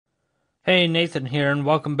Hey, Nathan here, and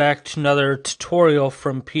welcome back to another tutorial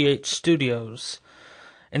from PH Studios.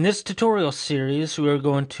 In this tutorial series, we are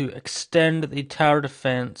going to extend the tower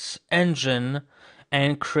defense engine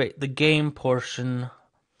and create the game portion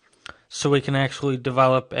so we can actually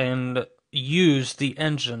develop and use the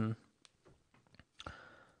engine.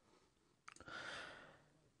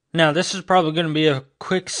 Now, this is probably going to be a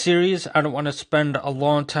quick series. I don't want to spend a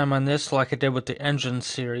long time on this like I did with the engine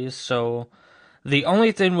series, so the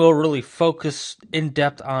only thing we'll really focus in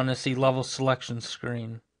depth on is the level selection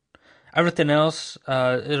screen. Everything else,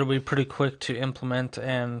 it'll be pretty quick to implement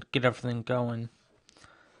and get everything going.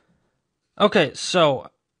 Okay, so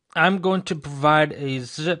I'm going to provide a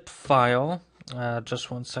zip file. Just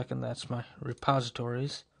one second, that's my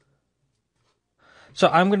repositories. So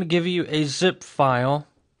I'm going to give you a zip file,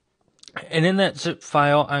 and in that zip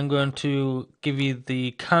file, I'm going to give you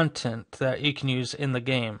the content that you can use in the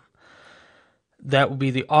game. That will be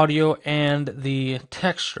the audio and the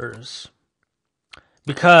textures.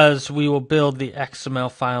 Because we will build the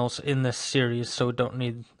XML files in this series, so I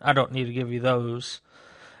don't need to give you those.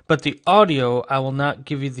 But the audio, I will not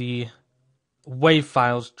give you the WAV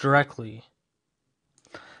files directly.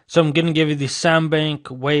 So I'm going to give you the sound bank,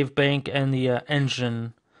 wave bank, and the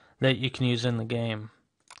engine that you can use in the game.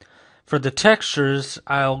 For the textures,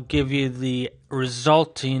 I'll give you the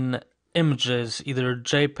resulting images, either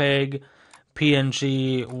JPEG,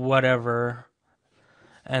 PNG, whatever.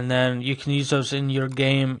 And then you can use those in your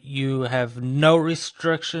game. You have no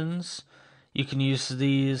restrictions. You can use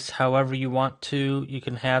these however you want to. You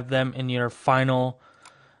can have them in your final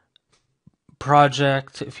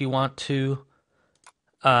project if you want to.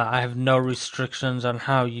 I have no restrictions on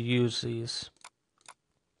how you use these.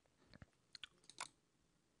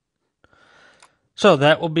 So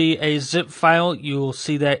that will be a zip file. You will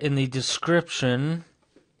see that in the description,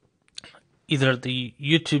 either the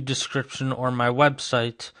YouTube description or my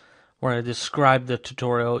website where I describe the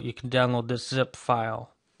tutorial. You can download this zip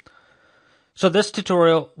file. So this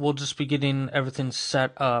tutorial will just be getting everything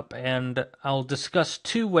set up, and I'll discuss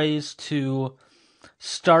two ways to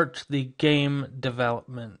start the game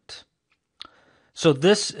development. So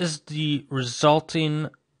this is the resulting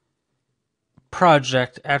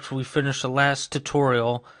project after we finish the last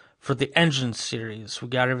tutorial for the engine series. We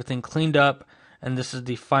got everything cleaned up, and this is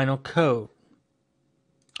the final code.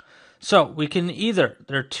 So we can there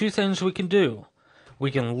are two things we can do. We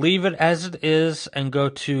can leave it as it is and go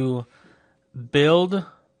to build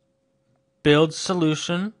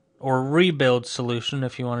solution, or rebuild solution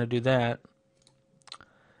if you want to do that.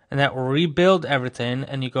 And that will rebuild everything,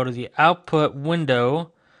 and you go to the output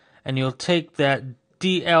window and you'll take that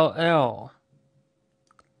DLL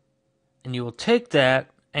and you will take that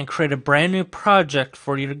and create a brand new project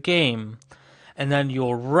for your game, and then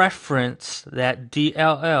you'll reference that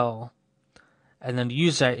DLL and then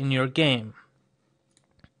use that in your game.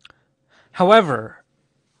 However,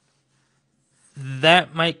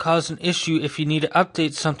 that might cause an issue if you need to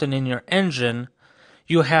update something in your engine.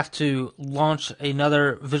 You have to launch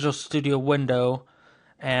another Visual Studio window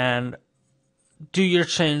and do your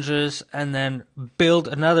changes, and then build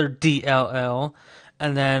another DLL,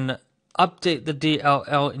 and then update the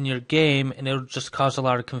DLL in your game, and it'll just cause a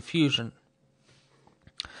lot of confusion.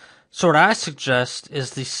 So what I suggest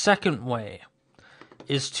is the second way,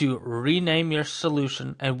 is to rename your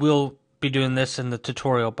solution, and we'll be doing this in the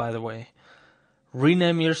tutorial, by the way.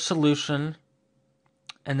 Rename your solution,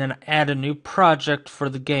 and then add a new project for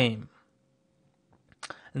the game.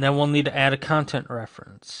 And then we'll need to add a content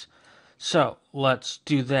reference. So let's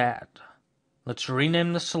do that. Let's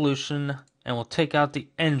rename the solution, and we'll take out the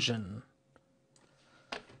engine.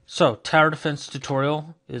 So Tower Defense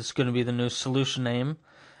Tutorial is going to be the new solution name,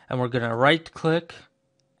 and we're going to right click,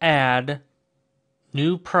 add,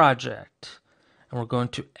 new project, and we're going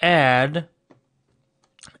to add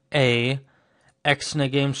a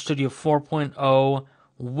TDGame Studio 4.0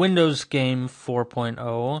 Windows Game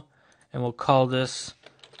 4.0, and we'll call this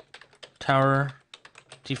Tower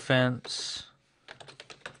Defense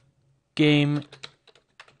Game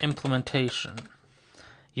Implementation.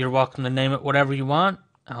 You're welcome to name it whatever you want.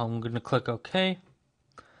 I'm going to click OK.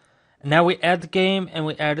 And now we add the game, and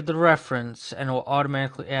we added the reference, and it will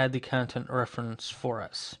automatically add the content reference for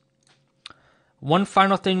us. One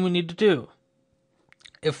final thing we need to do.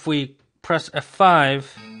 If we press F5,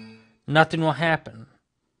 nothing will happen.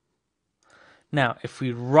 Now, if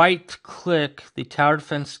we right-click the Tower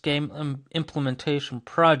Defense Game Implementation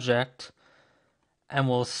project, and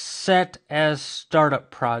we'll set as Startup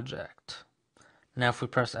Project. Now, if we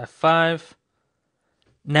press F5,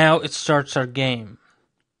 now it starts our game.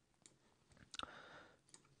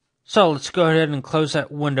 So let's go ahead and close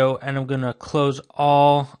that window, and I'm going to close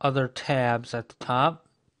all other tabs at the top.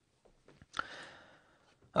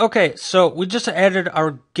 Okay, so we just added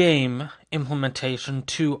our game implementation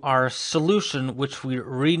to our solution, which we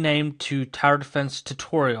renamed to Tower Defense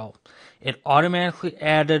Tutorial. It automatically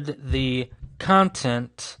added the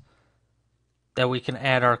content that we can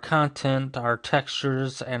add our content, our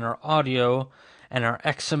textures, and our audio, and our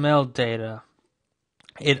XML data.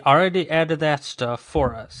 It already added that stuff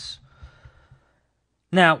for us.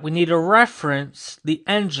 Now, we need to reference the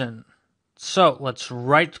engine. So, let's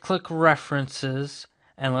right-click References,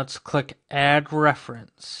 and let's click Add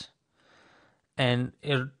Reference. And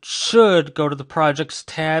it should go to the Projects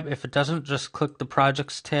tab. If it doesn't, just click the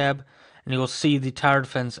Projects tab, and you will see the Tower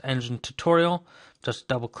Defense Engine tutorial. Just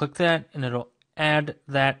double-click that, and it'll add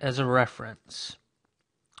that as a reference.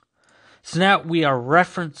 So now we are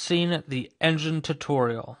referencing the engine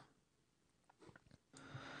tutorial.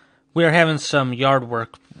 We are having some yard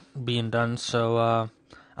work being done, so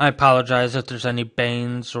I apologize if there's any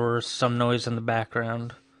bangs or some noise in the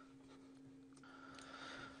background.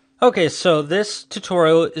 Okay, so this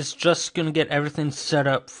tutorial is just going to get everything set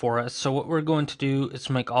up for us. So what we're going to do is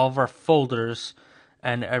make all of our folders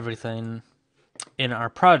and everything in our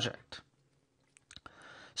project.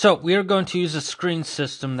 So we are going to use a screen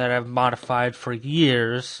system that I've modified for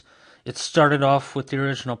years. It started off with the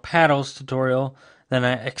original paddles tutorial, then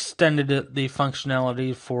I extended the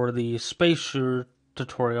functionality for the space shooter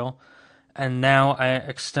tutorial, and now I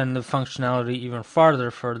extend the functionality even farther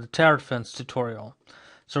for the tower defense tutorial.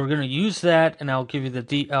 So we're going to use that, and I'll give you the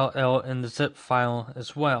DLL in the zip file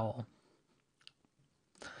as well.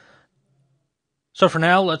 So for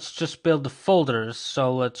now, let's just build the folders.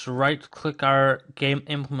 So let's right-click our game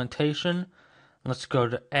implementation. Let's go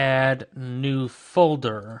to Add New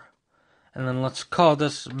Folder. And then let's call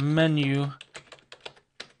this Menu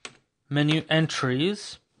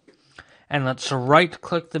Entries. And let's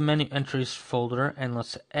right-click the Menu Entries folder, and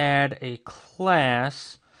let's add a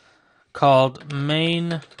class called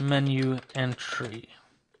Main Menu Entry.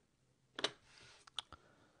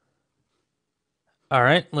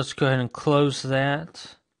 Alright, let's go ahead and close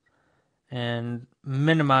that and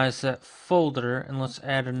minimize that folder, and let's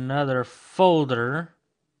add another folder.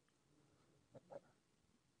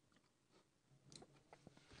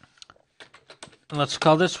 And let's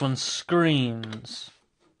call this one Screens.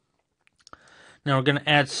 Now we're going to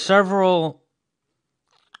add several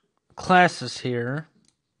classes here.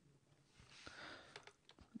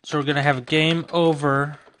 So we're going to have a game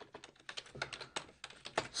over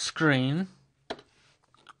screen.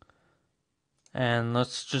 And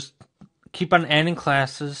let's just keep on adding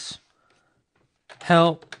classes.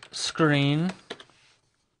 Help screen.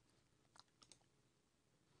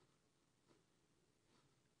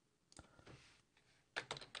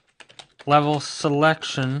 Level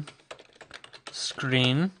selection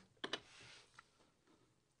screen.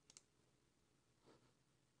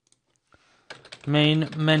 Main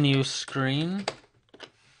menu screen.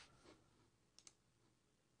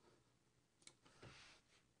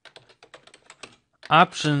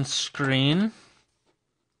 Options screen.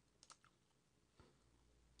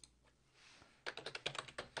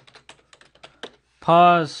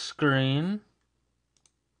 Pause screen.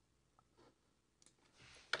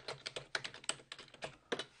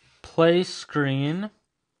 Play screen.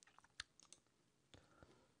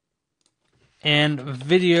 And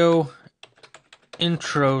video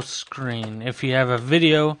intro screen. If you have a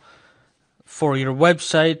video for your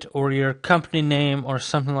website or your company name or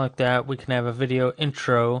something like that, we can have a video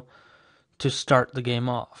intro to start the game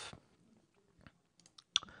off.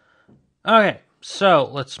 Okay, so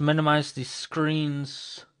let's minimize the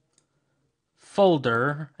screens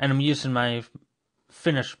folder, and I'm using my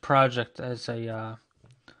finished project as a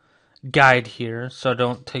guide here, so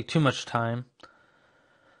don't take too much time.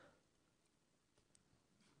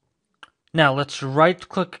 Now let's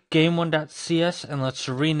right-click game1.cs and let's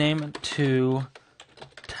rename it to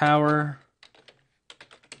Tower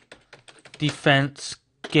Defense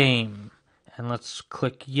Game. And let's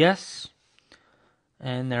click yes.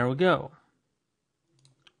 And there we go.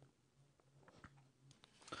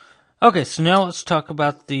 Okay, so now let's talk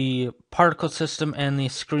about the particle system and the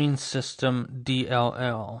screen system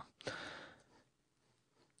DLL.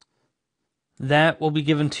 That will be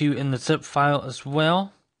given to you in the zip file as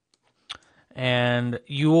well. And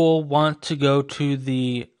you will want to go to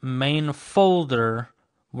the main folder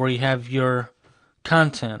where you have your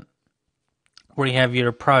content, where you have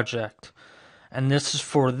your project. And this is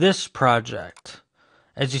for this project.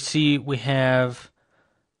 As you see, we have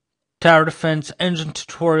Tower Defense Engine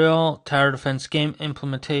Tutorial, Tower Defense Game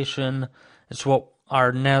Implementation. It's what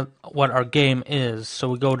what our game is. So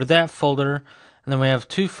we go to that folder, and then we have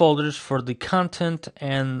two folders for the content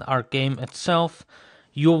and our game itself.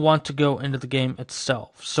 You'll want to go into the game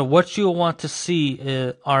itself. So what you'll want to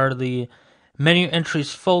see are the menu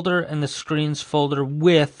entries folder and the screens folder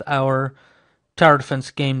with our Tower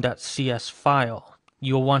Defense Game.cs file.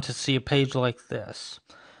 You'll want to see a page like this.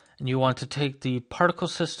 And you want to take the particle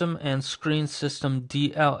system and screen system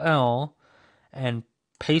DLL and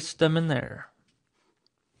paste them in there.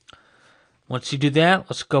 Once you do that,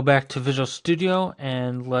 let's go back to Visual Studio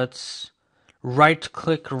and let's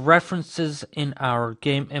right-click References in our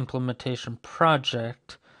game implementation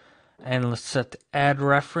project. And let's set the Add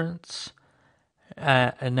Reference.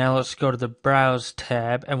 And now let's go to the Browse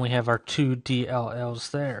tab, and we have our two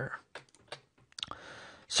DLLs there.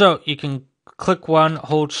 So you can click one,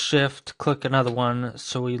 hold Shift, click another one,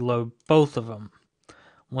 so we load both of them.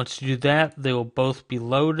 Once you do that, they will both be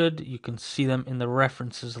loaded. You can see them in the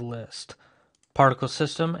references list. Particle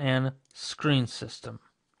system and screen system.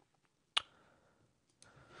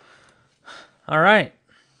 Alright.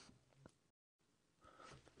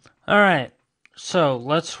 So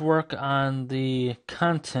let's work on the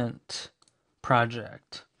content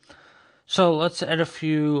project. So let's add a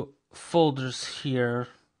few folders here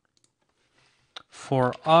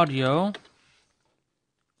for audio.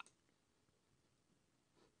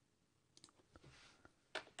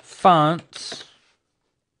 Fonts.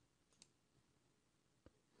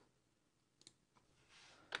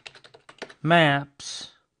 Maps.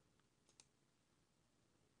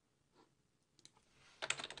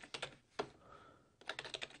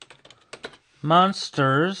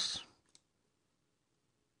 Monsters.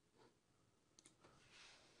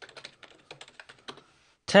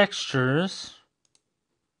 Textures.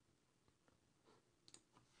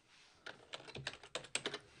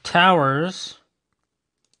 Towers.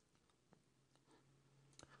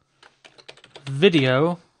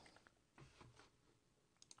 Video.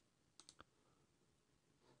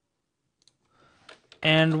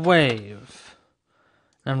 And wave.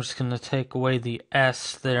 I'm just going to take away the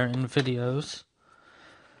S there in videos.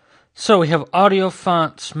 So we have audio,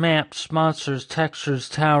 fonts, maps, monsters, textures,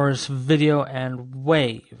 towers, video, and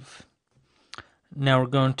wave. Now we're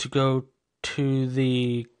going to go to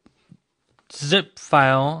the zip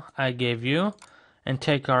file I gave you and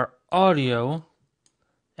take our audio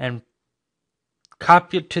and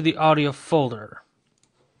copy it to the audio folder.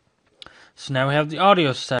 So now we have the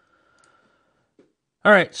audio set.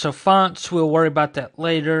 Alright, so fonts, we'll worry about that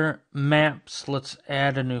later. Maps, let's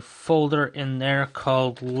add a new folder in there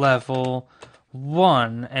called Level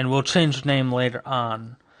 1, and we'll change the name later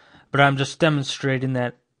on. But I'm just demonstrating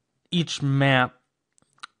that each map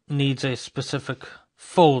needs a specific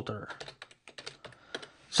folder.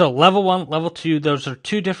 So Level 1, Level 2, those are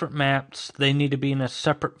two different maps. They need to be in a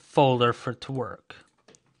separate folder for it to work.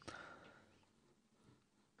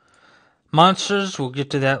 Monsters, we'll get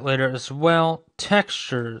to that later as well.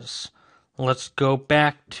 Textures, let's go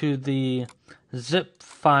back to the zip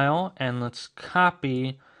file and let's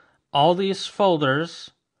copy all these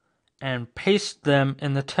folders and paste them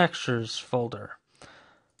in the textures folder.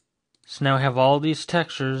 So now we have all these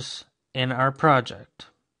textures in our project.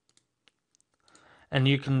 And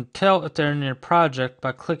you can tell if they're in your project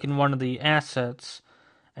by clicking one of the assets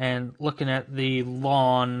and looking at the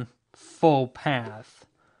lawn full path.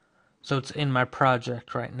 So it's in my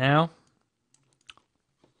project right now.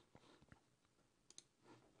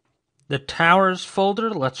 The towers folder,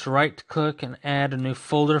 let's right click and add a new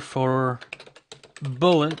folder for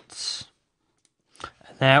bullets.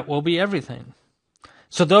 And that will be everything.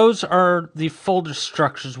 So those are the folder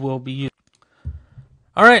structures we'll be using.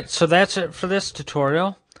 Alright, so that's it for this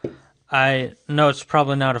tutorial. I know it's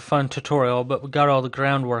probably not a fun tutorial, but we got all the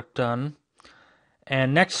groundwork done.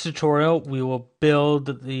 And next tutorial, we will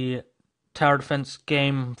build the Tower Defense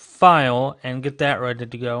game file and get that ready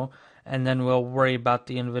to go. And then we'll worry about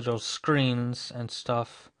the individual screens and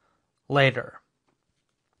stuff later.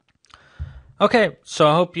 Okay, so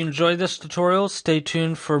I hope you enjoyed this tutorial. Stay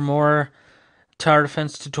tuned for more Tower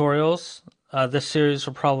Defense tutorials. This series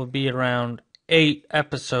will probably be around 8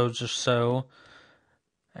 episodes or so.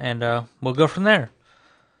 And we'll go from there.